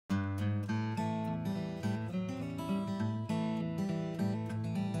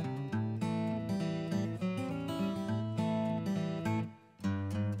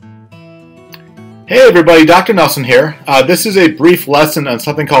Hey everybody, Dr. Nelson here. This is a brief lesson on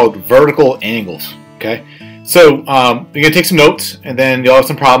something called vertical angles. Okay, so you're gonna take some notes, and then you'll have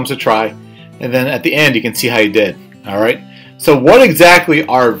some problems to try, and then at the end you can see how you did. All right. So what exactly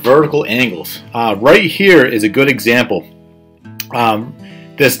are vertical angles? Right here is a good example.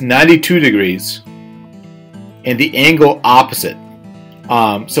 This 92 degrees and the angle opposite.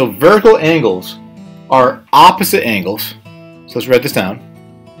 So vertical angles are opposite angles. So let's write this down.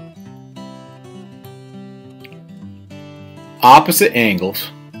 Opposite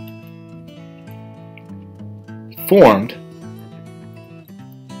angles formed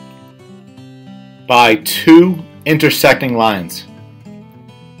by two intersecting lines.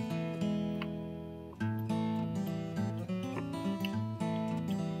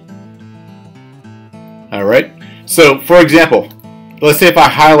 All right. So, for example, let's say if I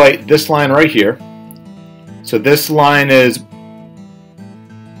highlight this line right here. So this line is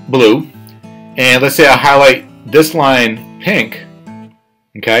blue, and let's say I highlight this line pink.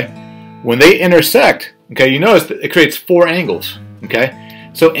 Okay, when they intersect, okay, you notice that it creates four angles.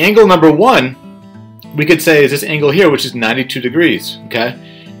 Okay, so angle number one, we could say is this angle here, which is 92 degrees. Okay,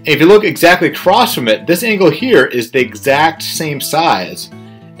 if you look exactly across from it, this angle here is the exact same size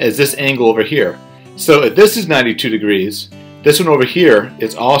as this angle over here. So if this is 92 degrees, this one over here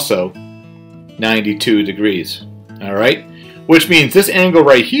is also 92 degrees. All right, which means this angle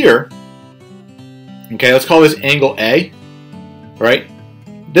right here, okay, let's call this angle A, right?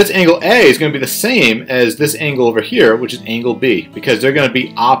 This angle A is going to be the same as this angle over here, which is angle B, because they're going to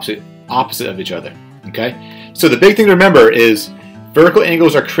be opposite of each other. Okay, so the big thing to remember is vertical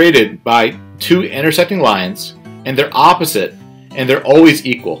angles are created by two intersecting lines, and they're opposite, and they're always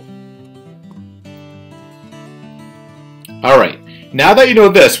equal. All right, now that you know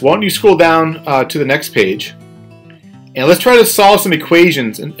this, why don't you scroll down to the next page, and let's try to solve some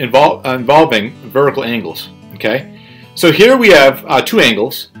equations involving vertical angles. Okay, so here we have two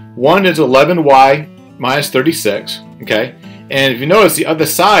angles. One is 11y minus 36. Okay, and if you notice, the other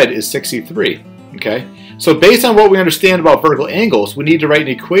side is 63. Okay, so based on what we understand about vertical angles, we need to write an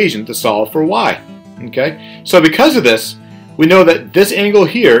equation to solve for y. Okay, so because of this, we know that this angle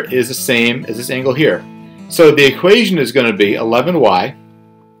here is the same as this angle here. So the equation is going to be 11y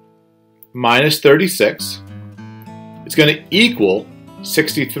minus 36 is going to equal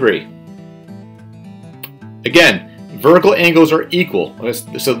 63. Again, vertical angles are equal,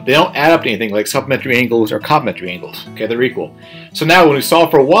 so they don't add up to anything like supplementary angles or complementary angles. Okay, they're equal. So now when we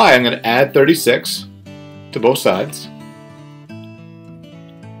solve for y, I'm going to add 36 to both sides.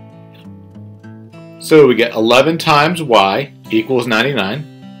 So we get 11 times y equals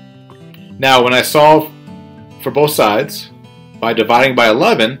 99. Now when I solve for both sides by dividing by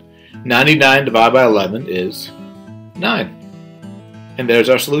 11, 99 divided by 11 is 9. And there's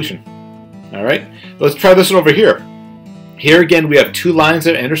our solution. All right, let's try this one over here. Here again, we have two lines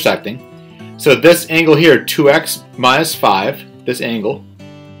that are intersecting. So this angle here, 2x minus 5, this angle,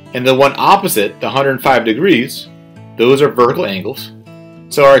 and the one opposite, the 105 degrees, those are vertical angles.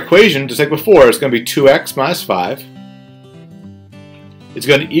 So our equation, just like before, is going to be 2x minus 5. It's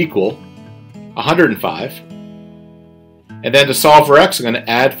going to equal 105. And then to solve for x, I'm going to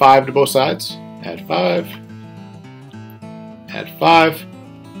add 5 to both sides. Add 5. Add 5.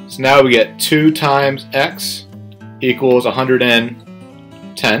 So now we get 2 times x equals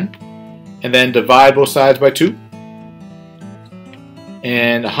 110. And then divide both sides by 2.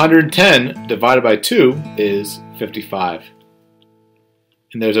 And 110 divided by 2 is 55.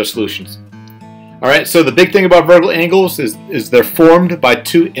 And there's our solutions. Alright, so the big thing about vertical angles is they're formed by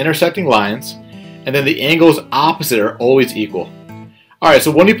two intersecting lines, and then the angles opposite are always equal. Alright,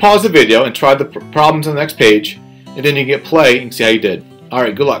 so when you pause the video and try the problems on the next page, and then you get play and see how you did.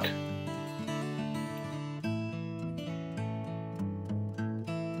 Alright, good luck.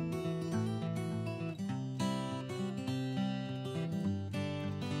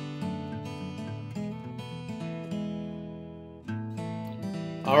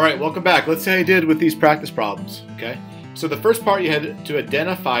 Alright, welcome back. Let's see how you did with these practice problems. Okay, so the first part, you had to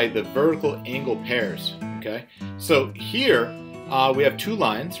identify the vertical angle pairs. Okay, so here we have two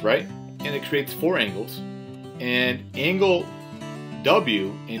lines, right? And it creates four angles. And angle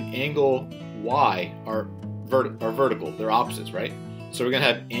W and angle Y are vertical. They're opposites, right? So we're going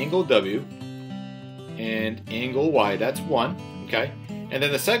to have angle W and angle Y. That's one. Okay, and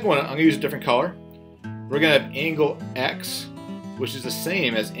then the second one, I'm going to use a different color. We're going to have angle X, which is the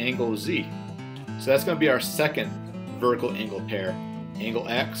same as angle Z. So that's going to be our second vertical angle pair, angle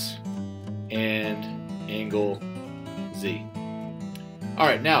X and angle Z.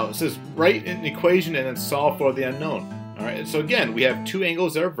 Alright, now it says write an equation and then solve for the unknown. Alright, so again, we have two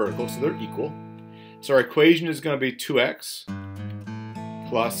angles that are vertical, so they're equal. So our equation is going to be 2x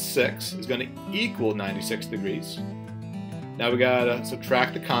plus 6 is going to equal 96 degrees. Now we got to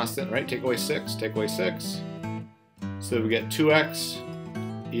subtract the constant, right? Take away 6, take away 6. So we get 2x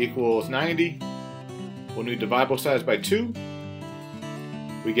equals 90. When we divide both sides by 2,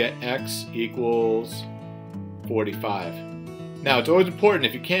 we get x equals 45. Now it's always important,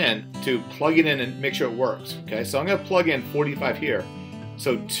 if you can, to plug it in and make sure it works. Okay, so I'm going to plug in 45 here.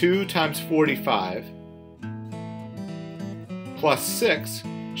 So 2 times 45 plus 6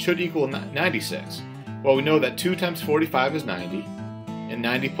 should equal 96. Well, we know that 2 times 45 is 90, and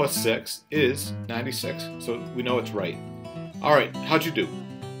 90 plus 6 is 96, so we know it's right. All right, how'd you do?